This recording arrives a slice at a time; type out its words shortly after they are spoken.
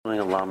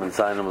Lam and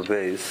Zayin on the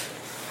base,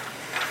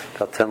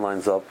 about 10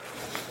 lines up.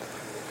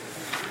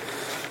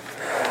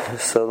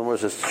 So the word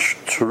says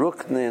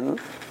Truknin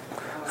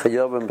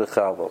Chayavim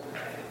B'Chalo.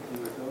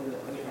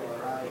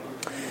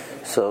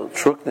 So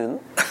Truknin,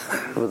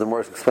 the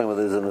more explain what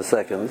it is in a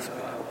second.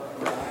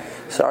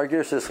 So our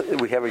gear says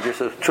we have a gear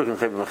says Truknin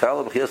Chayavim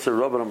B'Chalo, but he has to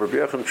rub it on Rabbi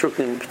Yochanan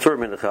Truknin P'tur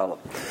Min B'Chalo.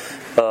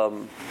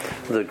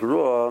 The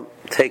Grua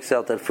takes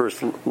out that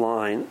first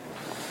line,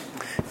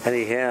 and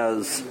he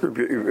has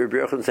Rabbi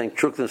Yochanan saying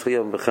Truknin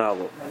Chayavim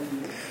B'Chalo.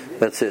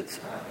 That's it.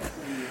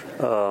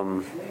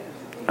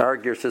 Our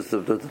gear says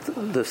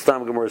the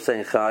Stam Gemara is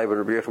saying Chai, but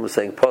Rabbi Yochanan is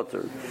saying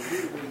Potter.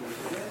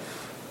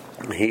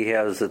 He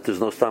has that there's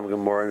no Stam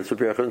Gemara, and it's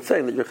Rabbi Yochanan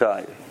saying that you're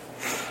Chai.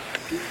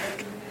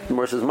 The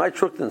Gemara says, my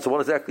Truknin. So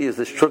what exactly is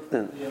this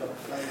Truknin?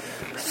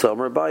 So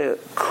Rabbi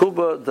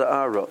Kuba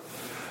Da'ara.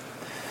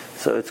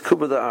 So it's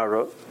Kuba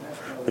Da'ara,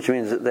 which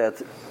means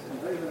that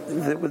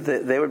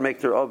they would make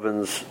their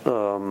ovens.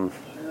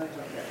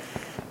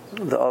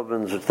 The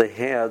ovens that they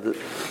had,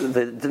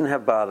 they didn't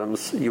have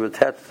bottoms. You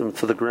attach them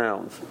to the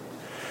ground,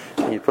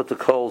 and you put the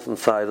coals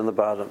inside on the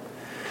bottom.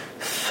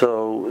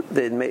 So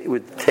they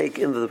would take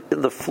in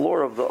the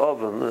floor of the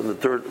oven, in the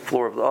third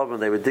floor of the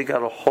oven, they would dig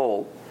out a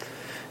hole,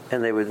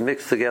 and they would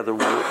mix together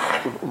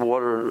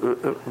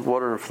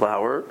water and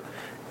flour,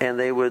 and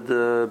they would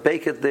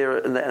bake it there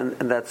in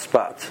that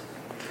spot.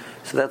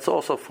 So that's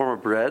also a form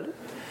of bread,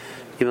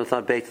 even though it's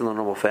not baked in the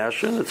normal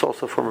fashion. It's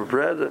also a form of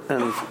bread,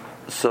 and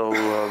so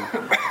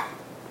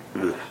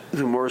the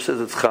Gemara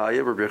says it's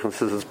Chaya, Rabbi Yochanan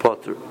says it's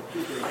Potter.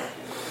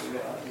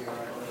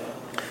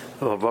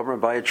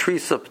 By a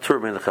Trisa P'tur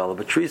Min B'Chalo,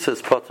 but Trisa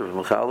is Potter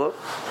from B'Chalo.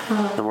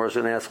 The Gemara is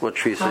going to ask what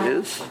Trisa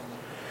is.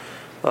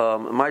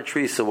 My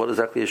Trisa, what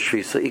exactly is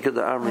Trisa? Ika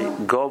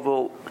Da'amri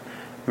Govel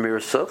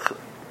Mirsach.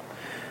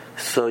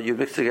 So you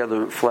mix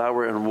together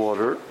flour and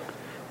water,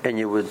 and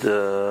you would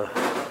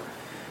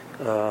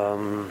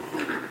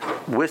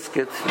whisk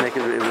it, make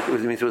it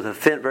means it was a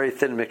very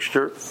thin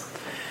mixture,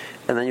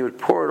 and then you would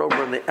pour it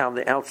over on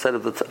the outside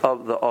of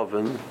the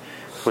oven,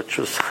 which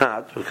was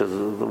hot because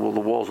the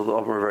walls of the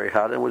oven were very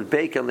hot, and would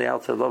bake on the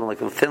outside of the oven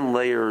like a thin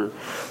layer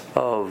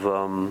of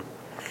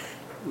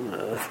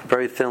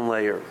very thin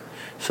layer.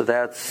 So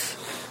that's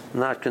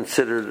not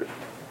considered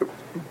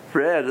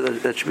bread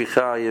that should be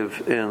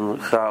chayiv in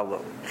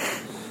challah.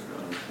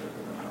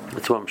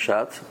 That's one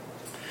shot.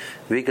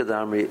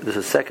 There's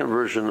a second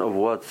version of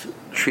what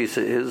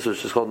Trisa is,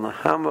 which is called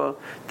Nahama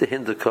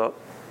Tehindaka.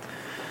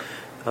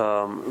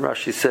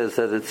 Rashi says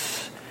that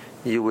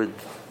you would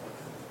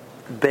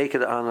bake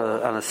it on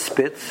a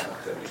spit,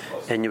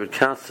 and you would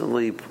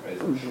constantly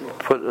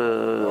put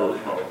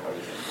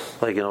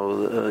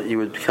you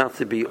would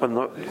constantly be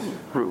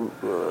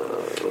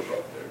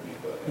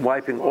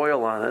wiping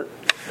oil on it,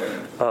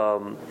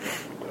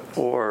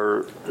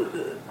 or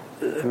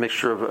a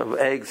mixture of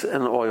eggs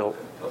and oil.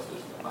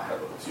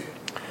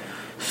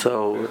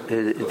 So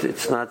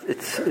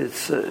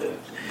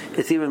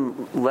it's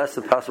even less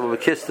than possible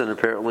with kistan.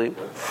 Apparently,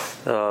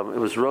 it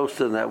was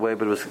roasted in that way,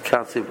 but it was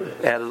constantly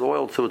added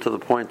oil to it to the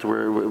point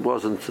where it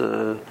wasn't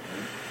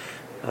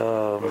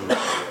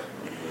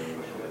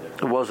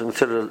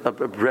considered a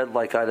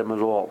bread-like item at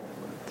all.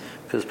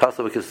 Because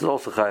possibly because it's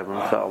also chayiv in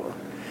challah.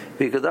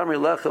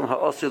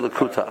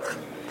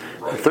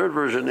 The third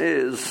version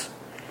is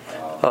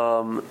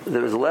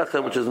there was a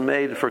lechem which is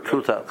made for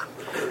kutach.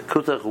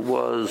 Kutach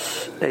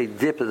was a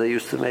dip that they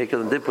used to make,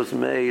 and the dip was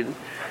made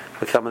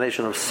a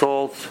combination of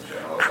salt,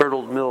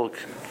 curdled milk,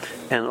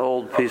 and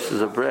old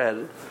pieces of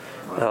bread,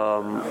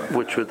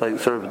 which would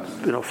sort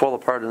of fall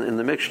apart in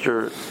the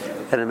mixture,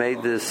 and it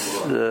made this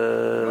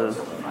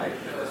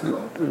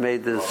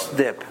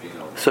dip.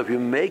 So if you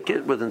make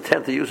it with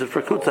intent to use it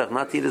for kutach,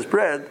 not to eat as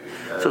bread,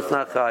 so it's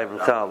not chayiv and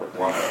challah.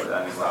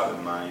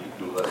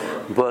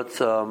 But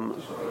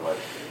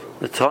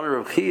the Tanur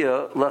of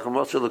Chia, lechem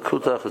osir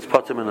lekutach is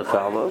patim in the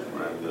challah.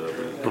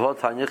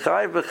 V'hotanya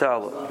chayiv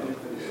b'challah.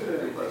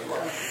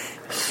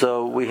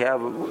 So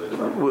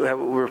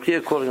we're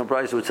here quoting a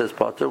brayso which says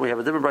pater. We have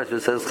a different brayso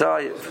which says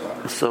chayiv.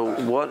 So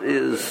what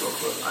is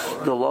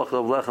the halacha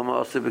of lechem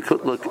osir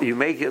b'kutach? You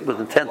make it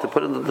with intent to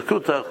put into the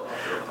kutach.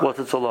 What's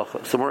its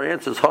halacha? So more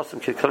answers hasam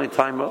kekani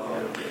taima.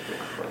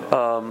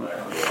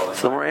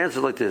 So more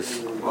answers like this: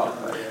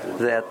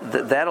 that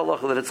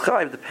halacha that it's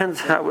chayiv depends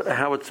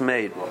how it's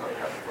made.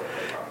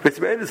 If it's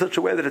made in such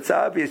a way that it's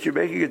obvious you're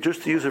making it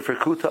just to use it for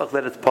kutach,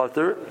 that it's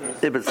pater.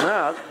 If it's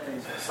not,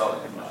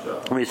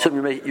 we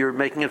assume you're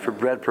making it for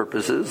bread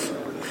purposes,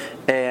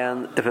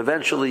 and if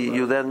eventually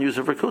you then use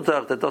it for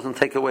kutach, that doesn't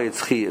take away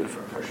its chiyuv.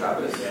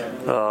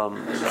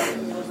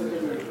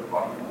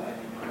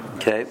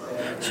 Okay,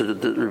 so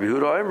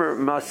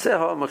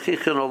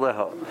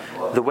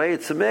the way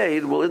it's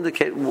made will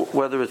indicate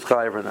whether it's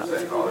chayiv or not.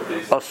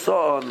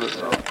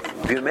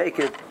 If you make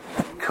it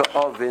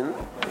ka'ovin,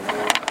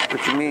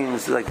 which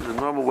means like the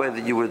normal way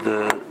that you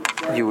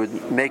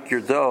would make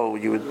your dough,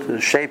 you would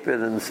shape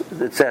it and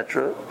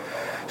etc.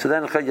 So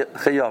then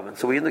chayavin.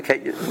 So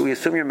we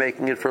assume you're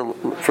making it for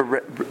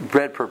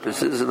bread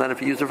purposes, and then if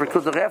you use it for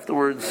kutach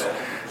afterwards,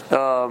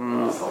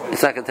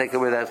 it's not going to take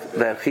away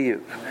that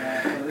chiyuv.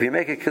 If you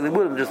make a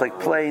kilimudim just like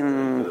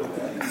plain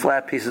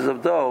flat pieces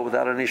of dough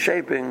without any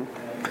shaping,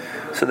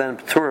 so then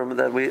Turim,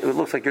 it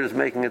looks like you're just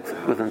making it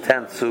with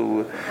intent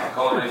to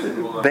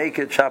bake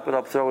it, chop it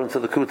up, throw it into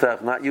the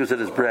kutach, not use it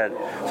as bread.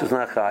 So it's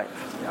not chai.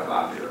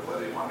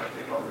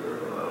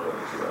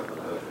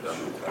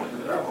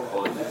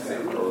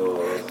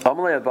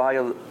 Amalei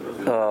Abaya.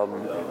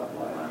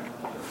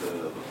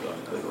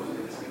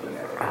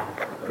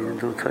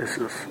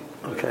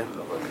 Okay.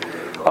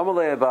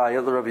 Amalei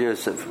Abaya, the Rabbi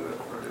Yosef.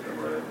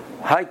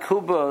 Hai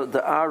kuba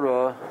the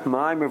ara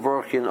my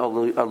mevorchin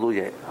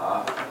aluye.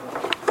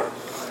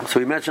 So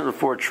we mentioned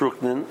before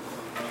truknin,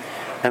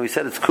 and we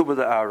said it's kuba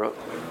the ara.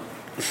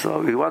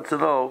 So we want to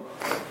know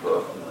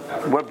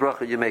what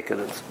bracha you make in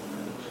it.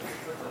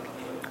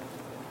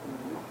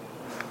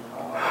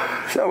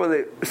 So when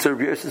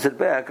Rabbi Yosef said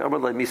back,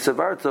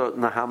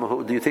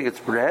 do you think it's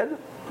bread?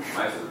 It's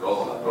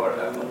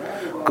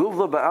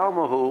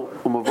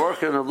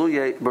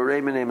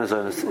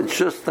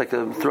just like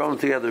a thrown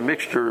together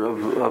mixture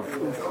of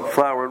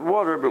flour and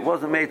water, but it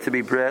wasn't made to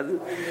be bread.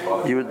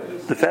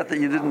 The fact that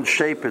you didn't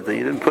shape it, that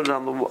you didn't put it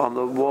on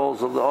the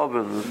walls of the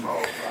oven,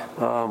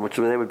 which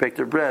they would bake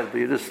their bread, but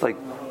you just like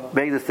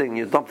made the thing,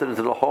 you dumped it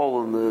into the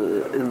hole in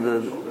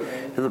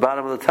the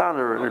bottom of the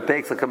tanner, and it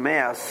bakes like a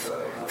mass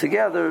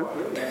together.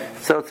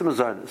 So it's a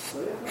mazonis.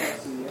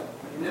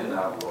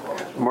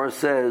 Mar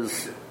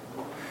says,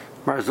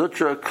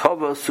 Marzutra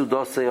kava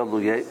sudase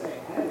aluye,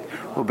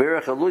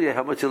 uberach aluye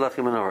how much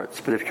yilachim in arts.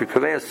 But if you're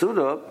kaveh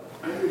suda,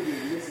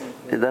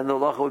 then the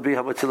halacha would be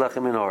how much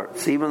yilachim in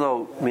arts. Even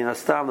though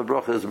minastam the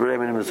bracha is berei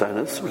min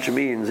mazonis, which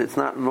means it's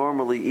not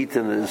normally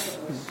eaten as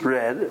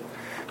bread.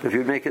 If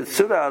you make it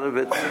suda out of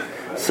it,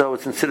 so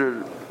it's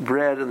considered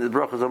bread, and the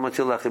bracha is how much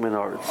yilachim in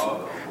arts.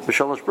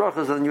 B'shalosh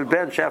brachas, and you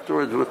bench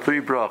afterwards with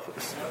 3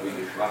 brachas.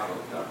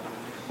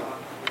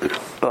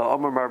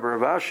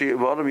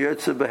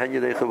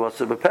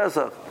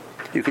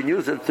 You can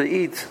use it to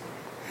eat.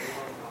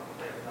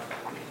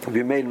 If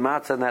you made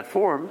matzah in that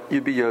form,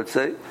 you'd be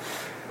yotze.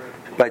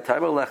 By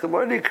time of lechem,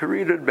 or any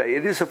kareed bay,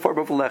 it is a form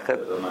of lechem.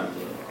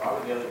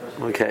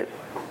 Okay.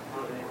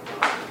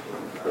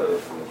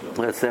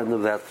 That's the end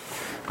of that.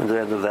 And the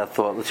end of that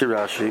thought. Let's see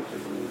Rashi.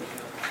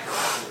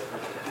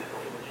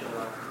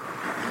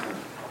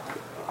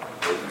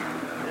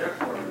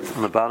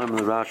 On the bottom of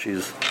the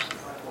Rashi's,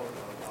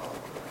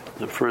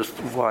 the first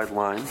wide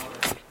line,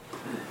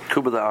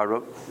 Kuba the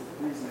Arab.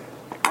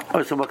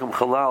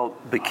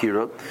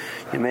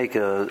 You make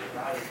a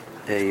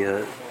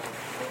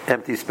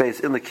empty space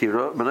in the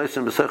kira.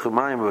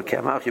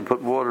 You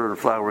put water and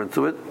flour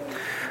into it.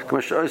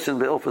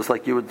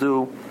 Like you would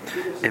do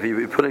if you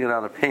were putting it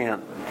on a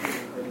pan.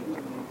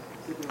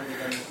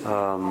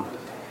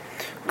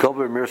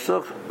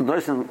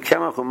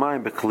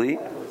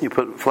 You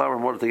put flour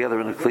and water together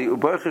in a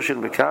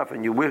kli,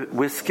 and you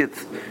whisk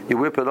it, you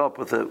whip it up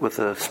with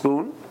a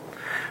spoon.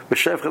 And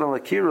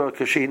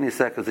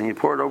you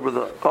pour it over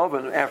the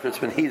oven after it's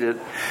been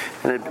heated,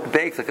 and it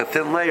bakes like a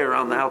thin layer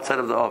on the outside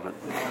of the oven.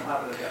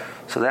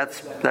 So that's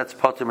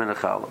patur min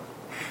challah.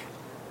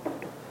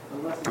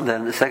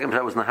 Then the second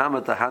part was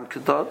nahamat the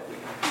handkadot.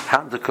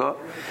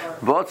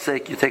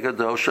 Botzek, you take a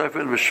dough,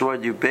 shofar and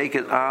b'shvoid, you bake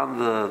it on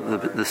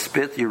the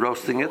spit, you're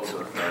roasting it.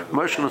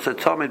 Moshkin said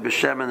tomid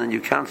b'shemen, and you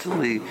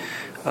constantly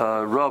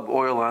rub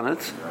oil on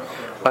it.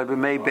 By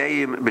b'mei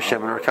beim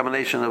b'shemen, or a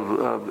combination of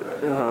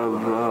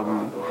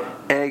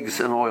eggs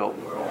and oil.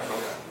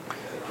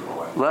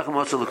 Lechem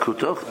also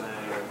l'kutoch,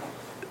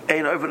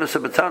 ein ovenus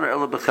abetaner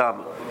ela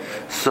b'chama.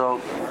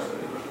 So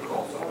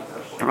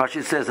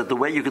Rashi says that the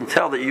way you can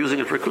tell that you're using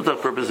it for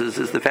kutach purposes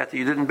is the fact that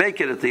you didn't bake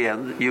it at the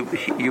end. You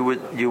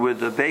would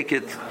bake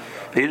it.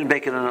 If you didn't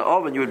bake it in an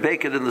oven, you would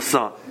bake it in the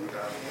sun.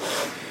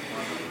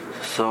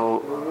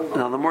 So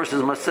now the more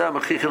says maseh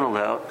machichin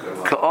alel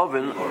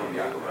ka'oven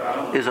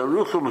is a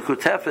ruchu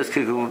mekutefes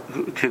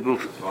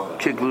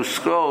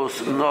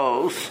kegluskos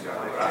nos.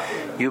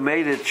 You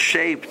made it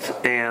shaped,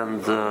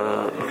 and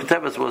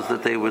mekutefes was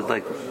that they would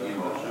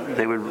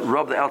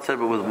rub the outside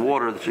of it with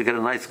water that you get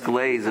a nice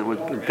glaze and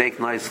would bake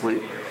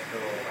nicely.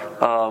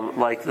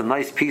 Like the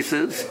nice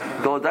pieces.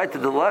 Golodai to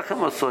the lechem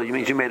also, you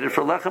mean you made it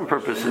for lechem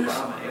purposes.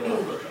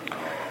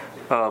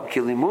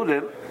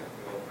 Kilimudim,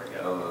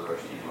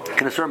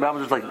 can a certain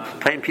just like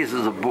plain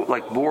pieces of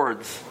like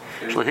boards.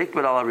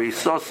 You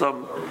saw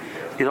some,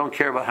 you don't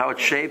care about how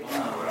it's shaped.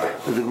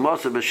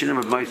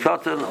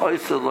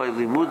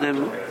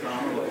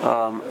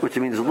 Which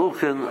means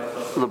luchin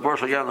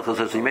leborshal yanachas.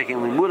 So you're making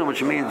limudim,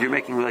 which means you're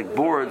making like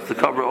boards to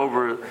cover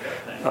over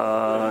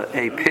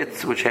a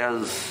pit which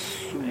has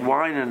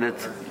wine in it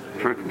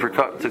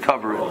to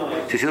cover it.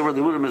 So you see the word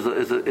limudim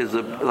is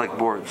like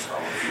boards.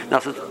 Now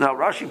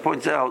Rashi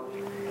points out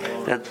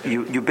that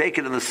you bake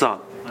it in the sun.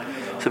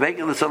 So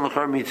baking in the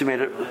sun means you made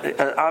it.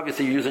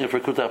 Obviously, you're using it for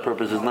kutah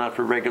purposes, not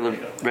for regular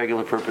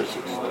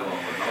purposes.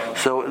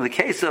 So in the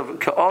case of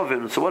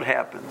ka'ovin, so what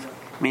happened?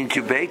 Means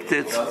you baked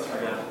it.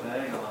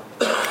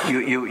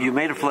 You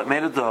made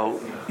a dough.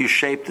 You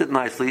shaped it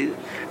nicely.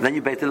 And then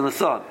you baked it in the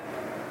sun.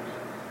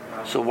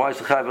 So why is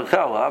the chayav and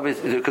challah?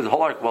 Obviously, because the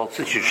whole ark. Well,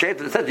 since you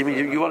shaved it, it said you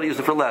mean you want to use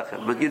it for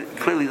lechem, but you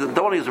clearly don't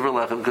want to use it for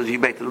lechem because you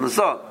baked it in the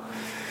sun.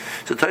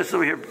 So Tosfos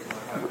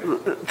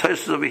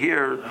over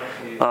here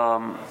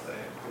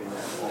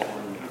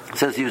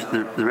says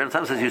the Rebbe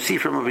Tam says you see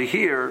from over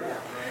here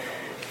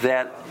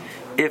that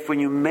if when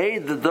you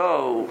made the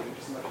dough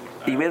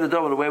in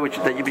a way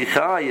that you be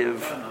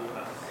chayiv,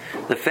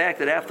 the fact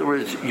that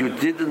afterwards you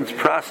didn't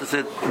process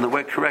it in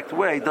the correct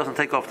way doesn't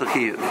take off the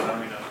chiyuv.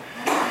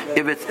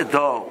 If it's a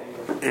dough,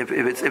 if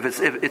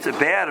it's a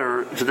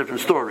batter, it's a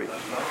different story.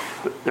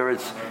 There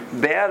is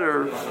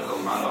batter.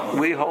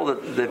 We hold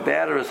that the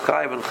batter is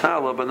chayiv and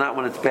challah, but not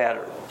when it's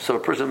batter. So a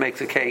person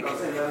makes a cake.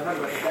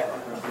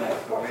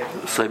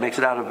 So he makes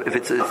it out of. If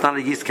it's not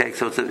a yeast cake,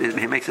 so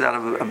he makes it out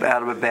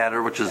of a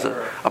batter, which is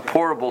a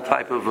pourable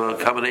type of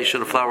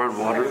combination of flour and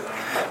water.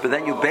 But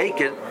then you bake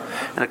it,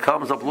 and it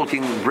comes up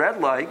looking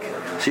bread-like.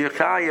 So you're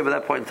chayiv at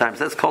that point in time.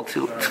 So that's called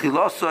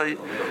tchilosoi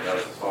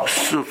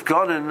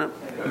sufganin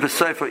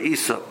b'sefer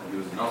isa.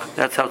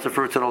 That's how it's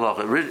referred to the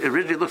halacha. It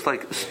originally looks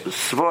like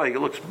svoig. It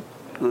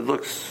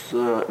looks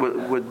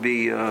would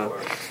be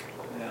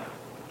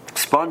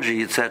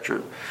spongy,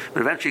 etc.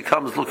 But eventually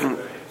comes looking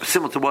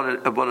similar to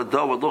what a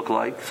dough would look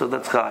like. So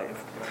that's chayiv.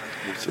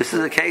 This is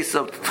a case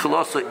of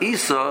tchilosa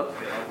isa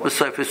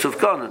b'sefer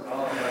sufganin.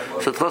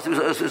 So tchilosa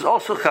isa is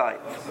also chayiv.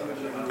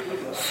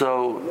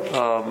 So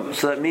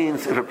that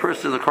means if a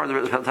person, according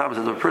to the Thomas,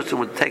 if a person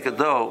would take a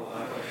dough,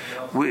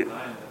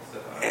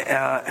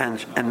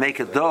 and make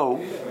a dough,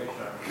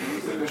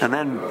 and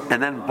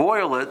then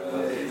boil it,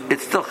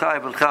 it's still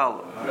chayiv and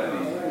challah.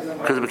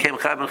 Because it became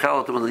chayav and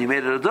challah when you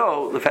made it a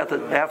dough. The fact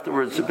that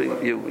afterwards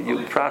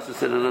you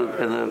processed it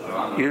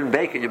you didn't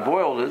bake it, you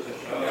boiled it,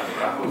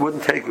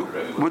 wouldn't take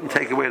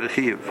away the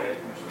chiyuv.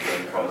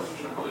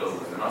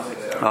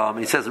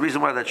 He says the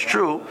reason why that's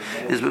true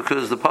is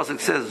because the pasuk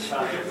says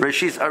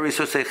Reshis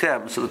Ariso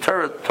Sechem. So the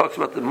Torah talks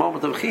about the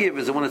moment of chiyuv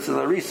is when it's in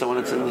the arisa, when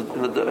it's in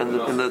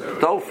the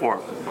dough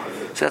form.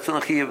 So that's when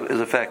the chiyuv is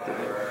effective.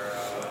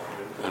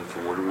 And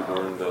from where do we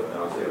learn that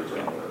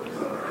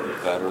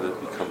batter that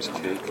becomes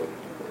cake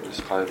is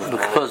chayiv?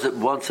 Because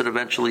once it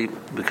eventually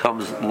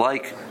becomes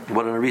like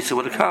what an arisa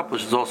would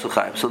accomplish, it's also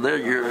chayiv. So there,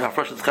 your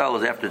hafrashat challah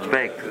is after it's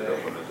baked,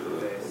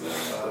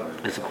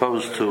 as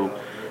opposed to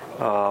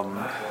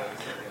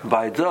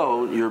by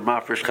dough, you're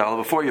mafresh challah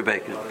before you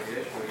bake it.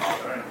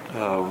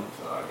 The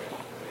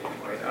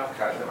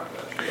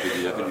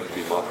Yevon you can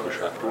be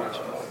mafresh afterwards.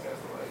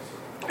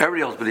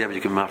 Everybody else but the Yevon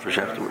you can be mafresh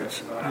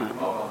afterwards.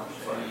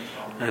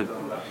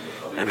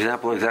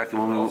 Example exactly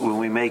when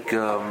we make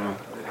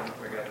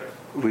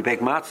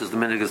matzahs, the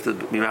minhag is to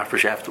be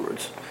mafresh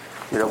afterwards.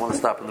 You don't want to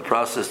stop in the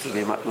process to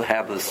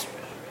have this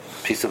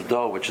piece of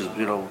dough, which is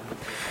going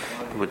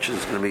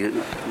to be.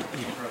 You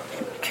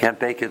can't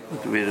bake it.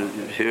 You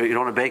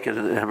don't want to bake it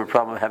and have a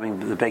problem having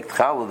the baked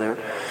challah there.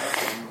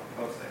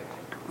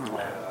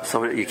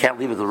 So you can't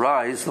leave it to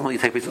rise. The moment you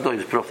take a piece of dough, you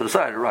just put it off to the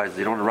side. It rises.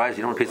 You don't want to rise.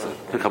 You don't want a piece to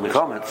become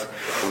chametz.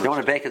 You don't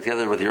want to bake it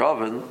together with your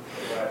oven.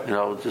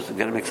 Just to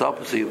get it mixed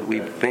up. So we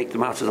bake the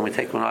matzahs and we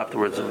take one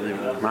afterwards and we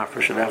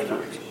mafresh it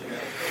afterwards.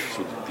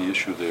 So the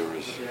issue there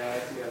is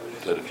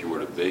that if you were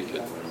to bake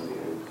it,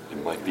 it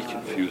might be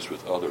confused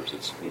with others.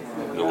 It's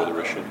no other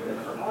issue.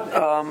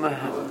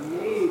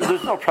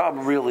 There's no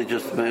problem really,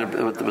 just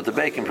with the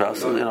baking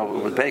process.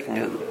 With baking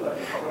it.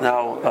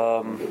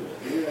 Now,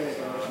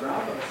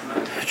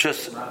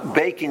 just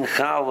baking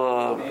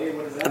challah,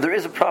 there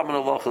is a problem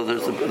in halacha.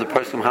 There's the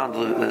person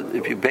handle that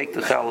if you bake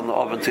the challah in the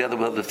oven together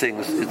with other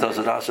things, it does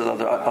it also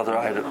with other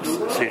items.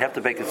 So you have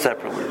to bake it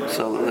separately.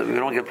 So you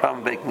don't get a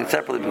problem baking it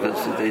separately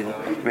because you're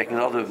making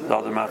the other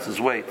matzahs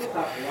wait.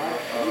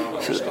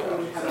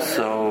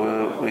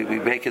 So we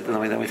bake it and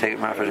then we take it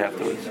mafresh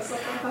afterwards.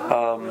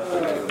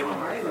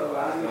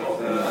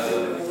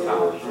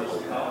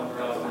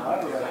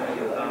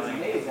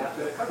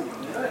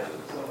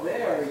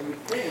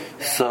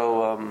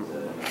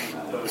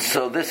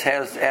 So this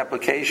has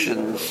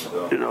applications,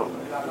 So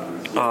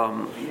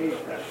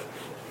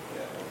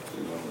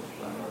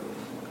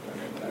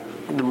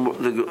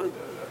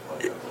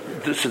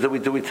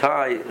do we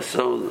tie?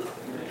 So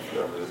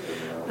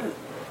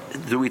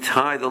do we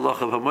tie the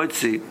loch of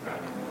hamotzi?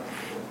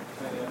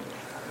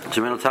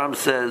 Jamil Tam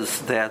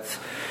says that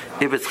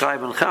if it's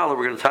chayiv and challah,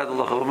 we're going to tie the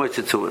loch of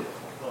hamotzi to it.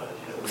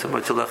 So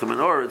motzei lechem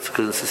and oritz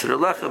because it's considered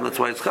lechem. That's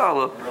why it's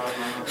challah.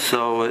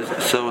 So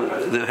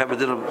the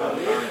Hebedin.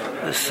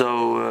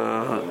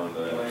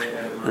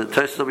 The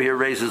Tosfos over here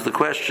raises the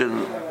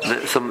question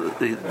that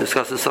he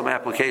discusses some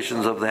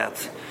applications of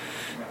that.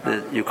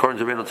 That according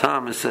to Rabbeinu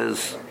Tam, it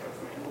says.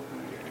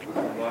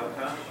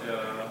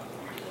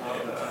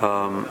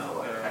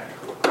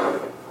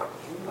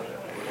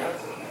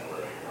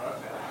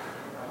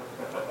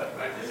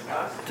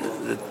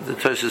 The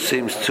Tosfos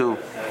seems to.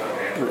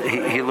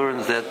 He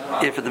learns that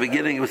if at the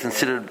beginning it was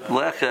considered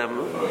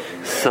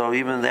lechem, so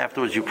even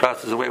afterwards you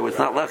process away what's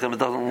not lechem, it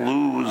doesn't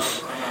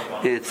lose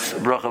its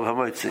bracha of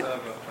hamotzi.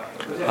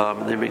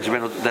 They make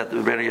that the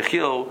Rebbeinu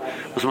Yechiel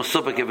was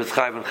Masubak if it's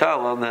Chayv and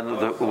Chala, and then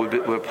it would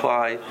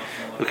apply,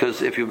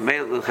 because if you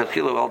made the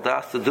Yechiel al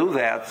Das to do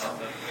that,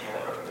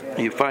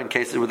 you find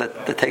cases where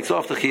that takes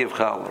off the Chi of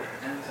Chala.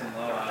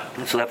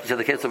 So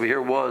the case over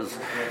here was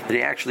that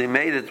he actually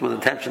made it with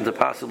intention to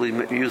possibly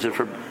use it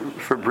for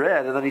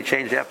bread, and then he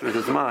changed afterwards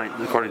his mind,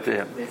 according to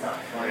him.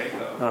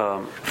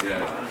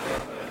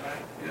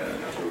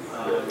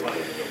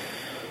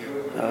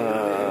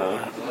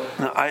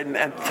 Now, I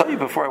told you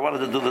before I wanted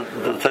to do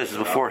the Tosfos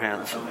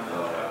beforehand.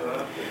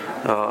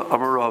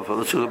 Amarov,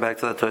 let's go back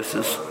to that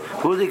Tosfos.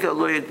 Who did he get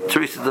Lloyd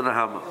Teresa de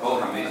Nahama?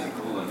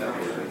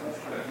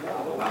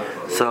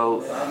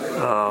 So,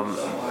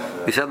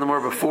 we said no more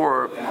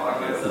before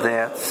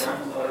that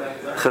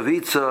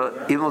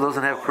Chavitza, even though it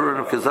doesn't have Purim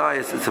of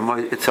Kazayas, it's a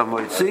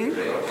Moitzi,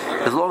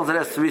 as long as it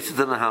has Teresa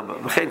de Nahama.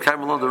 M'chein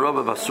Kaimalon the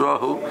Rabba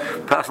Basrahu,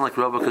 passing like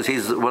Rabba because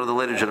he's one of the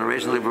later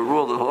generations, they have a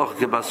rule that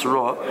Halacha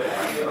Basra.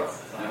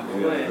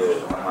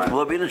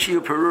 Well, being a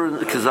Chiyu Perur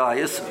and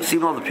Kazayas,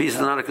 even though the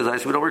pieces are not a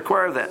Kazayas, we don't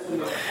require that.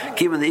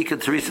 Given the Ika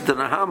Teresa de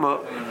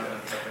Nahama,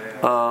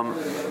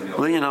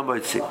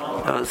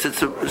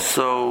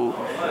 so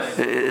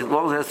as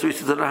long as it has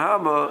Teresa de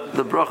Nahama,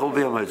 the bracha will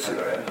be a Moitzi.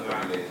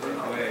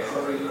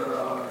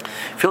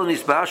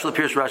 Filanis Bashal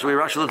appears Rashi.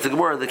 Rashi looks at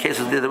Gemara. The case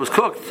is that it was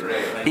cooked.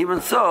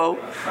 Even so,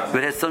 if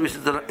it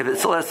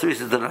still has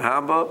Teresa de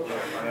Nahama,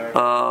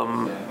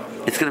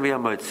 it's going to be a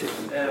Moitzi.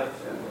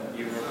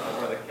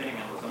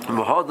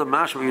 The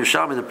Mashma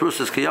Yerushalmi, the Prus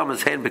is Kiyam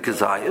is Hein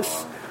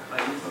B'Kazayis.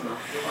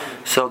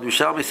 So the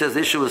Yerushalmi says the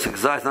issue is a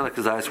Kazayis, not a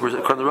Kazayis. Whereas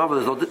according to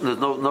Rambam, there's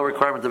no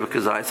requirement of a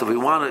Kazayis. So if we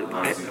want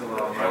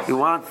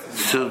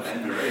to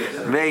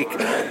make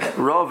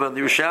Rav and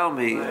the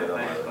Yerushalmi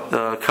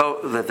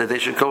that they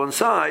should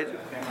coincide,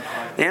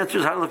 the answer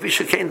is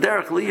Hanalafisha Kain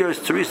Derek Liyar is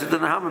Teresa de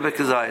Nahama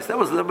B'Kazayis. That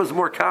was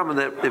more common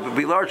that if it would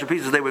be larger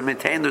pieces, they would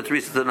maintain their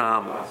Teresa de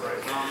Nahama.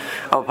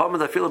 But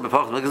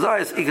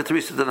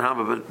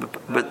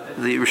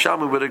the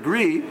Yerushalmi would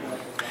agree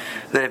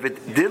that if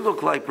it did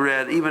look like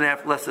bread, even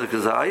after less than a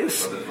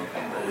kazayis,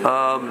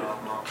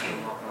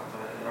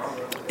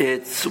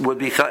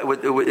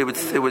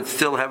 it would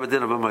still have a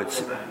din of a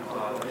moitzi.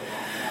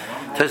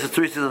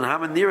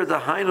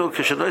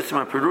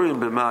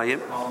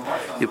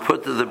 You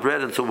put the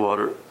bread into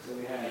water.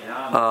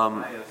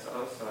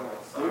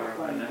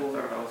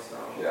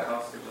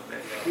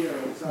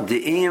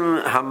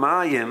 De'im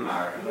hamayim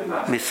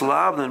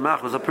mislavnin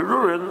machmas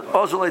aperurin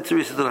also like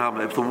Teresa de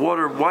Nahama. If the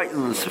water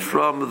whitens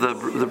from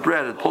the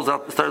bread, it pulls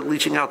out, starts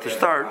leaching out the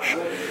starch,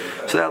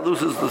 so that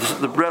loses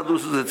the bread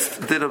loses its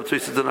din of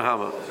Teresa de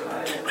Nahama.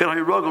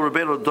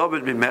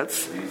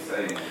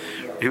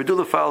 He would do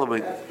the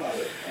following: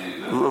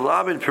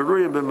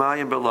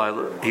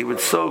 he would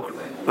soak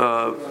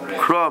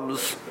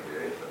crumbs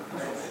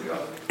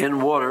in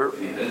water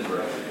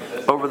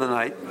over the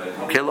night.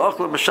 Then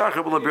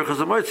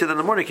in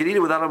the morning, you can eat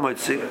it without a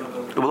moitzi,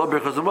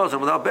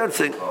 and without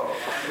bensing.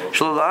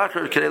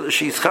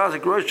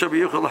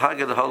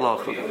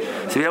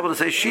 To be able to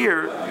say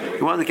shear,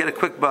 you want to get a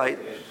quick bite.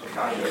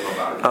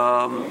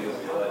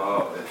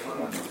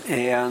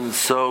 And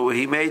so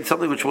he made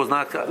something which was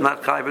not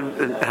kaiv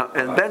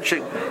and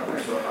benching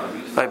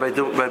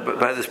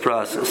by this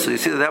process. So you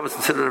see that was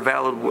considered a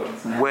valid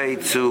way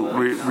to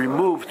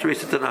remove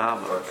Teresa de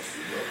Nahama.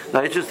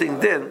 Now, interesting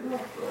din.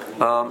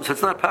 So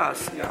it's not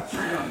pas.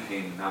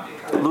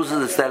 It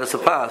loses its status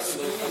of pas.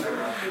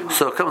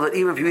 So it comes that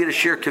even if you eat a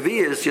sheer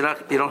kaviyas, you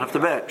don't have to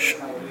bench.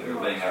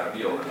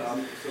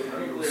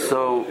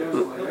 So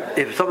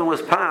if something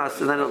was passed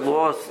and then it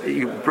lost,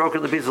 you broke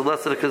into pieces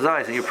less than a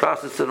kazayis, and you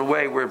processed it in a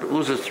way where it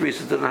loses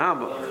Teresa de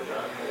Nahama,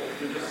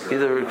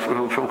 either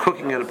from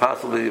cooking it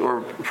possibly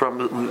or from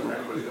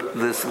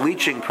this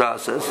leaching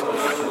process.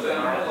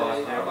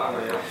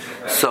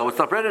 So it's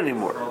not bread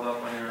anymore.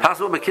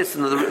 Possible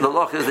makistin, the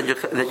law is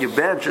that you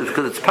bench is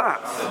because it's pas.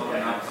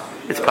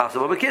 It's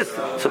possible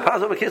makistin. So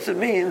possible makistin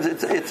means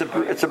it's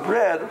a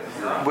bread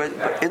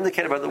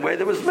indicated by the way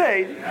that it was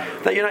made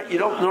that you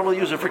don't normally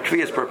use it for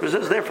kviyas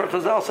purposes. Therefore,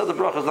 Chazal said the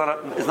bracha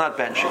is not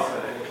benching.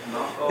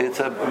 It's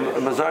a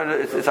mazarna.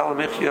 It's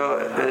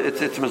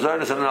alamichya. It's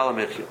mazarnas and an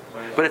alamichya.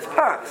 But it's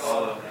pas.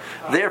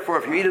 Therefore,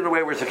 if you eat it in a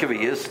way where it's a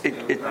kaviyas,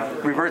 it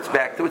reverts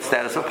back to its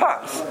status of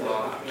pas.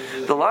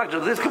 The logic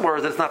of this Gemara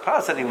is that it's not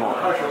pas anymore.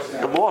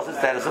 The loss its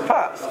status of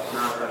pas.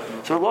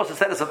 So it lost its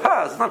status of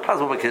pas. It's not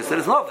possible because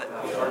it's nothing.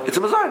 It's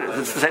a mazarna.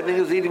 It's the same thing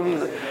as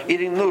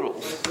eating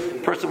noodles. A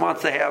person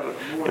wants to have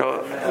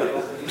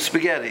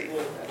spaghetti.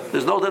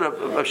 There's no doubt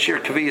of sheer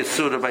kaviyas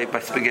suda by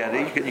spaghetti.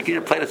 You can eat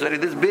a plate of spaghetti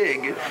this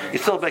big. You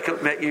still make a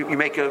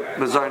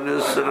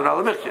mazarnas and an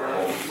alamichya.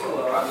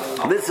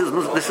 This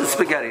is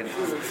spaghetti.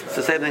 It's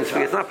the same thing.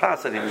 Spaghetti. It's not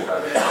pasta anymore.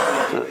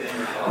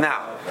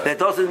 Now that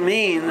doesn't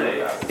mean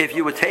if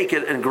you would take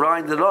it and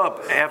grind it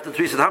up after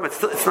Teresa de Nahama,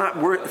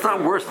 it's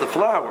not worse the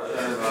flour.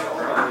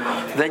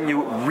 Then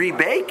you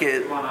rebake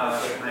it.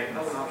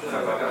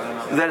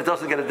 Then it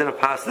doesn't get a din of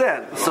pas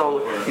then.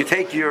 So you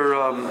take your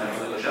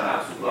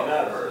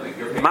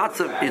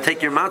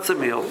matzah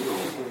meal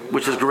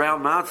which is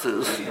ground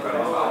matzahs,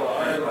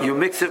 you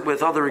mix it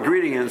with other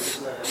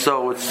ingredients,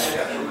 so it's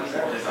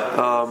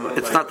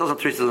not doesn't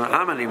treat it as a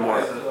ham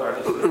anymore.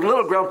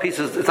 Little ground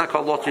pieces, it's not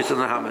called lo treat as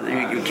a ham.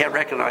 You can't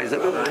recognize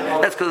it.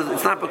 That's because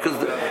it's not because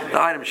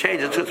the item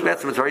changes. It's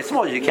very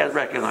small. You can't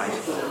recognize.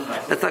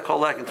 That's not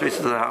called lakin treat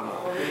as a ham.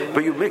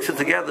 But you mix it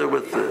together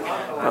with the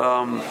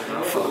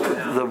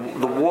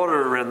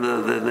water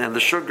and the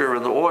sugar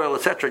and the oil,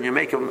 etc., and you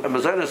make a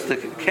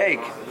mazonistic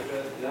cake,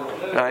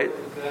 right?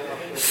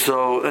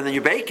 So, and then you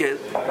bake it.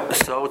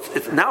 So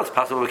it's now it's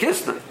possible with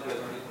kisna.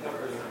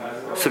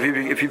 So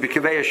if you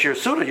become a sheer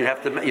suda, you'd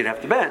have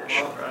to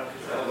bench.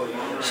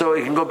 So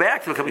it can go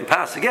back to becoming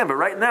pas again. But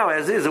right now,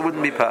 as is, it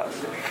wouldn't be pas.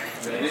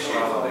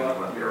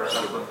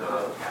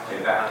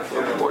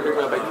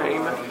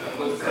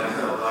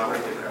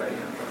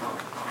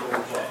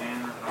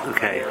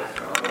 Okay.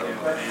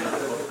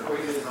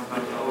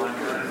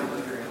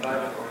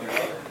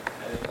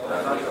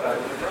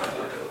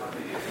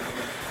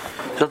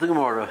 So the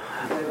Gemara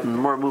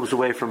moves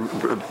away from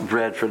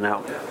bread for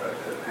now,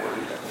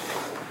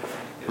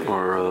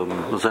 or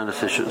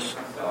Mazanis issues.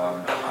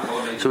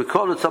 So we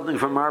called it something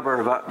from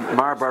Marbar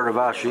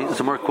Ravashi. The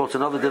Gemara quotes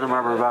another din of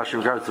Marbar Ravashi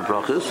regarding the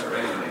brachos.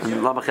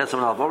 Lama Chesam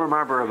and Alvor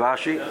Marbar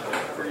Ravashi.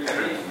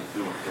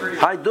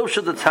 Hi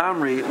dovsha the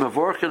tamri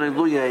mavorchen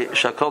eluye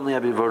shakol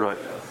niyabi voroi.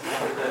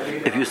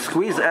 If you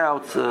squeeze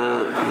out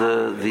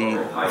the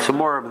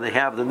tamorim and they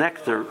have the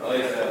nectar,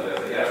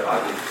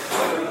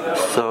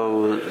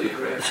 so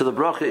the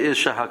bracha is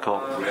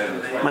shahakol.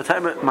 My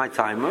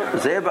timer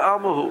ze'eb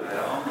almahu.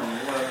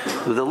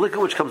 The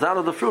liquid which comes out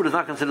of the fruit is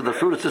not considered the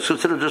fruit; it's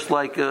considered just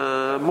like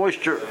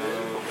moisture.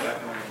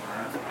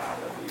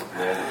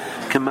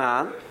 Come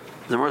on.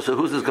 The Gemara says,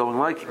 who's this going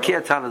like? Ki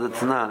Tana the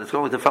Tanan. It's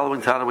going with the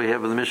following Tana we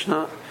have in the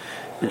Mishnah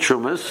in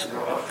Trumas.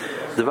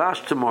 The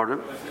Vash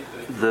Tamorim,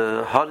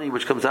 the honey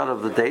which comes out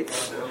of the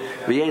dates,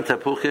 V'yein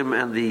Tapuchim,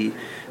 and the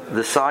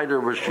cider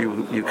which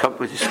you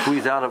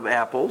squeeze out of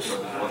apples,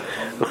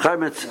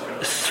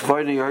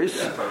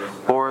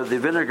 or the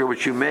vinegar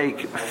which you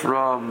make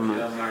from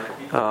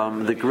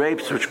the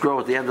grapes which grow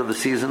at the end of the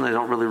season. They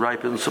don't really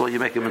ripen, so you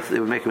make them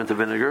into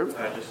vinegar.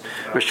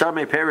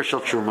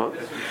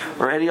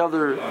 Or any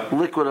other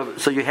liquid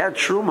so you had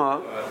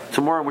truma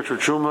tomorrow, which were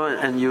truma,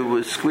 and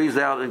you squeezed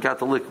out and got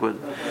the liquid,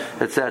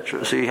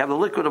 etc. So you have the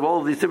liquid of all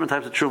of these different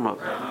types of truma.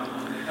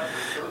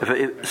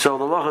 So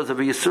the law is if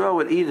a Yisrael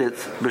would eat it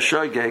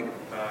b'shogeg,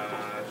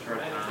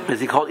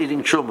 is he called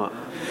eating truma?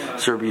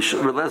 So if a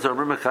Yisrael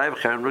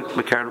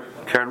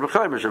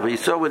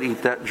would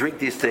eat that, drink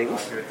these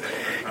things,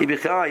 he be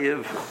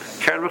chayiv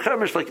karen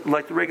v'chamish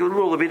like the regular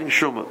rule of eating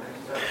truma.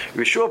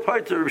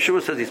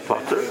 Yeshua says he's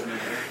potter.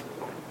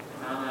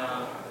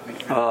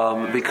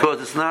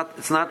 Because it's not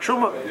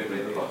truma.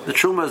 The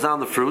truma is on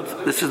the fruit.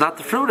 This is not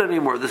the fruit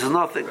anymore. This is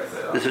nothing.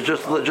 This is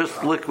just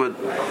liquid.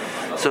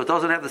 So it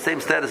doesn't have the same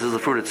status as the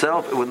fruit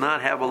itself. It would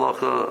not have a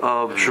halacha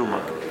of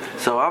truma.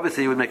 So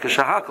obviously you would make a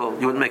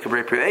shahakal. You wouldn't make a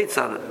brei eitz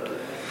on it.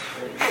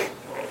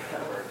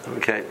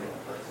 Okay.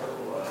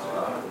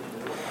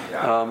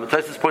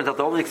 Taisus points out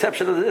the only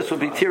exception of this would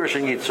be tirish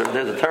and yitzur.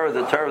 There's a Torah.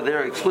 The Torah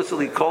there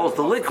explicitly calls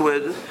the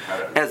liquid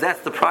as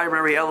that's the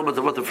primary element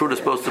of what the fruit is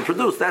supposed to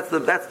produce. That's the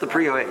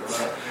eitz.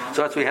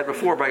 So that's what we had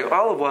before. By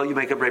olive oil, you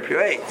make a brei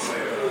eitz,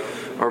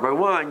 or by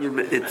wine,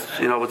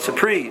 it's a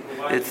pre.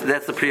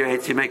 That's the pre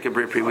eitz. You make a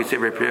brei. We say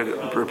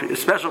brei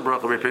special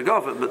bracha brei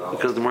gofen,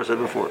 because the more said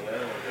before.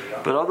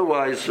 But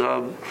otherwise,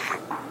 the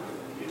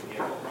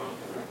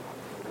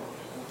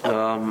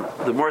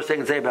more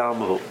saying zeh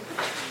ba'almahu.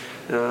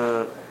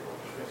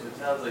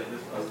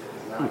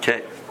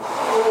 Okay.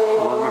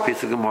 One more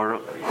piece of Gemara.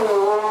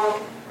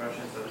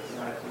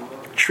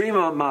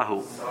 Trima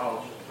Mahu.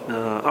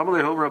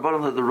 Amalei Hom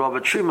Rabbanon the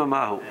Rabba Trima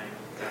Mahu.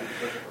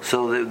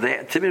 So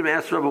Timim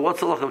asked Rabba,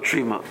 what's the luck of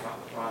Trima?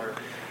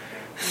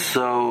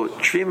 So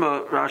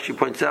Trima, Rashi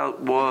points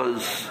out,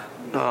 was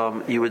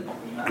you would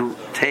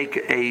take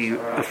a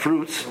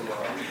fruit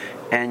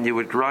and you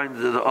would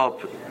grind it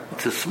up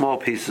to small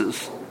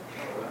pieces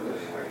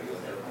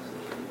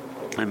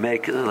and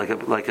make like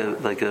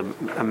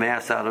a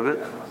mass out of it.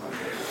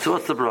 So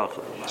what's the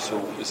bracha?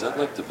 So is that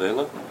like the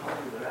vela?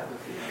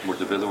 Where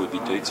the vela would be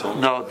dates on?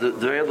 No, the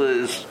vela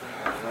is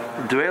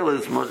I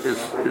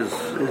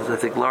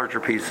think larger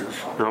pieces.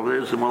 Over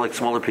there is more like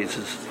smaller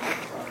pieces.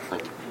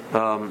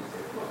 So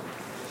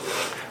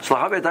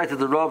Lahavi died to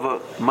the Rava,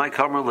 my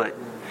Kamerle.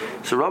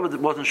 So Rava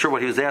wasn't sure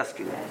what he was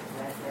asking.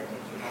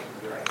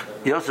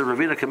 He also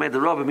Ravina commanded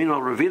the Rava.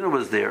 Meanwhile, Ravina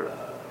was there.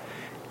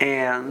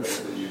 And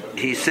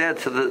he said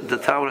to the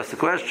Talmud asked the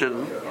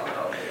question,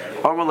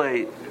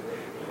 Amalei,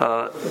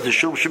 the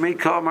Shum Shemit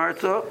Ka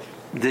Marta,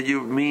 did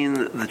you mean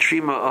the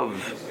trima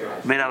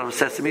made out of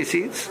sesame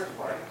seeds?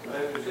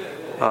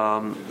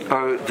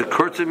 Or the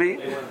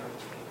kurtami?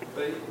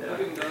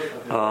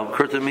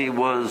 Kurtami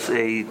was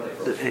a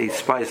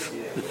spice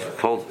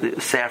called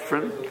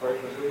saffron.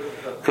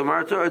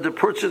 Kamarta, or the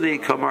purchani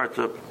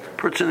kamarta.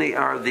 Purchani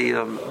are the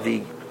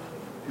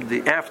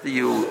after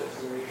you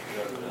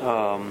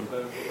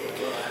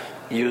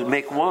you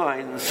make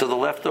wine, so the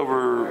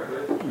leftover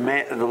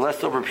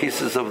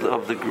pieces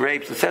of the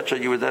grapes, etc.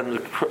 You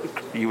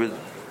would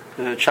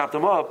chop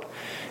them up,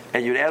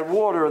 and you'd add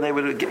water, and they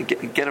would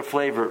get a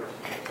flavor.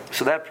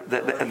 So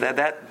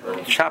that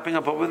chopping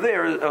up over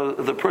there,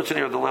 the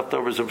pertzinim are the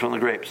leftovers from the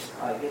grapes.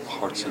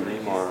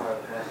 Hartzinim or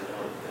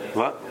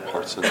what?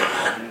 Hartzinim.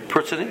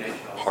 Pertzinim?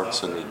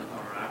 Hartzinim.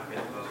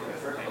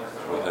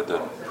 We had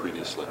that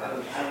previously.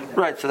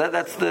 Right. So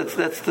that's the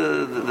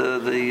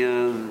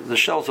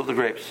shells of the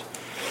grapes.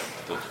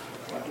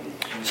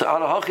 So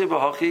Alahachi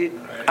Bahachi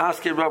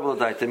asking Rabbi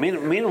Ladaita.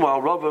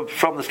 Meanwhile, Rabbi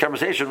from this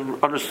conversation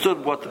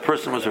understood what the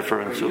person was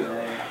referring to.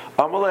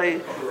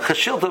 Amalei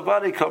Chashilta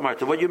Badi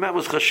Kamarta. What you meant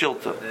was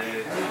Chashilta.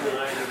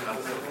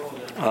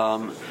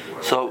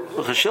 So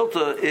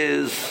Chashilta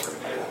is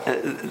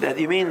that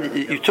you mean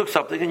you took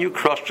something and you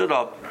crushed it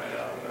up.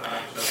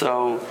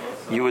 So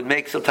you would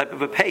make some type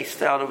of a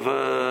paste out of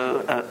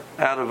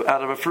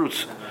a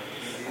fruit.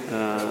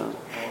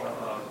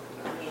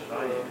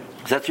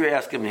 That's what you're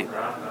asking me.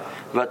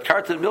 But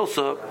Kartan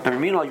Milsa, and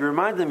meanwhile, you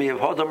reminded me of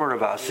Hodam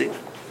Ravasi.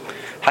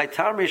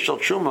 Haitarmi Shal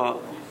Truma.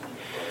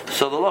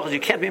 So the law is you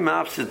can't be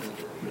mafsid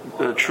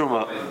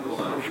Truma.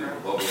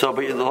 So,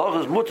 but the law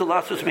is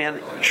Mutalasus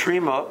man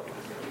Trima.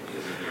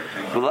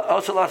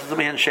 Also, Lasus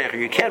man Shecher.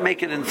 You can't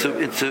make it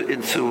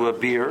into a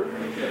beer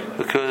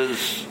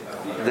because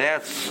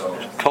that's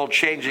called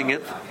changing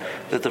it.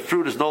 That the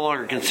fruit is no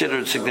longer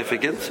considered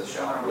significant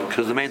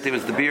because the main thing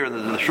is the beer and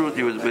the fruit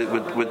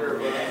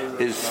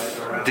is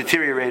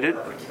deteriorated.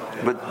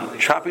 But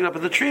chopping up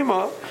in the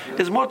trima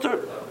is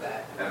mutter.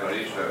 So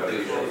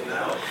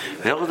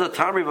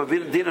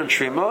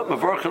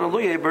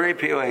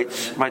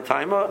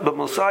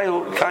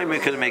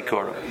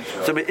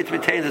it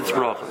maintains its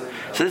bracha.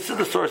 So this is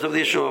the source of the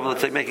issue of,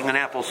 let's say, making an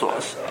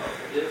applesauce.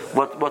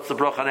 What's the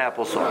bracha on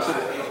applesauce?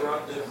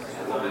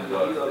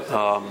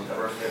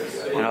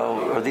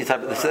 Or these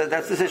type of, so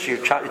that's this issue.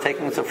 You're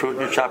taking some fruit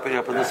and you're chopping it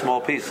up into small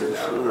pieces.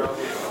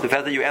 The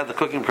fact that you add the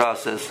cooking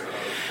process.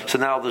 So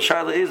now the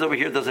shaila is over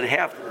here. Does it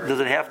have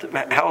to?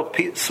 How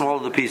small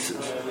are the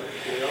pieces?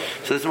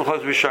 So this is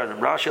Mechlokes Rishonim.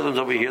 Rashi learns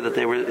over here that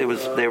they were.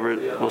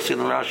 We'll see in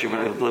the Rashi.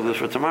 We'll leave this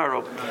for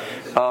tomorrow.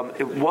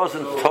 It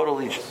wasn't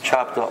totally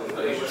chopped up.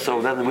 So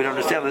then we don't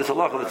understand this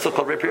halacha. It's still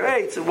called Ripir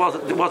Eitz. It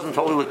wasn't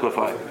totally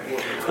liquefied.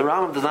 The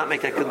Rambam does not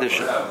make that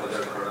condition.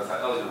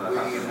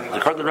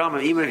 The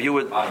Rambam, even if you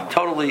would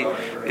totally,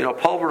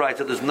 pulverize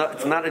it, it's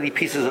not any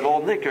pieces at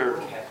all nicker,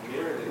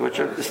 which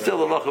are still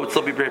the halacha would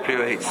still be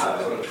Ripir Eitz.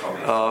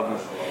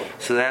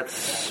 So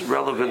that's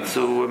relevant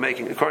to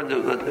making, according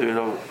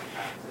to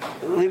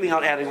leaving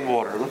out adding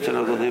water. Let's say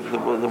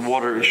the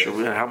water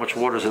issue, how much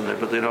water is in there.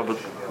 But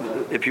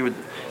if you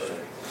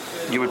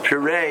would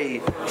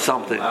puree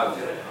something,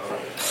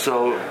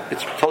 so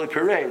it's totally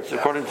pureed. So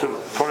according to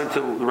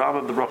the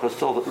Rambam, the bracha is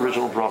still the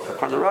original bracha.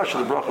 According to Rashi,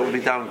 the bracha would be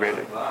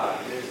downgraded.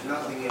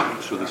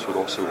 So this would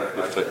also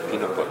affect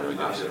peanut butter, I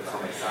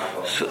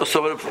guess.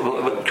 So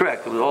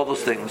correct, with all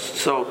those things.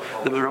 So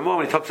the Ramon,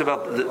 when he talks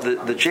about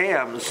the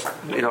jams,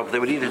 they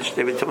would eat it.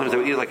 Sometimes they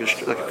would eat it like a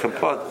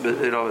kompot, but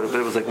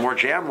it was like more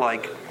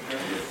jam-like.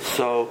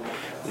 So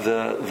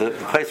the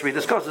place where he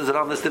discusses it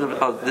on this din of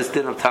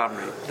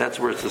Tamri. That's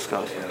where it's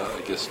discussed.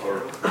 I guess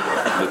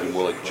maybe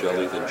more like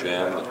jelly than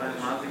jam.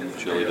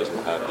 Jelly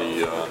doesn't have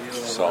the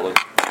solid.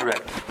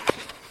 Correct.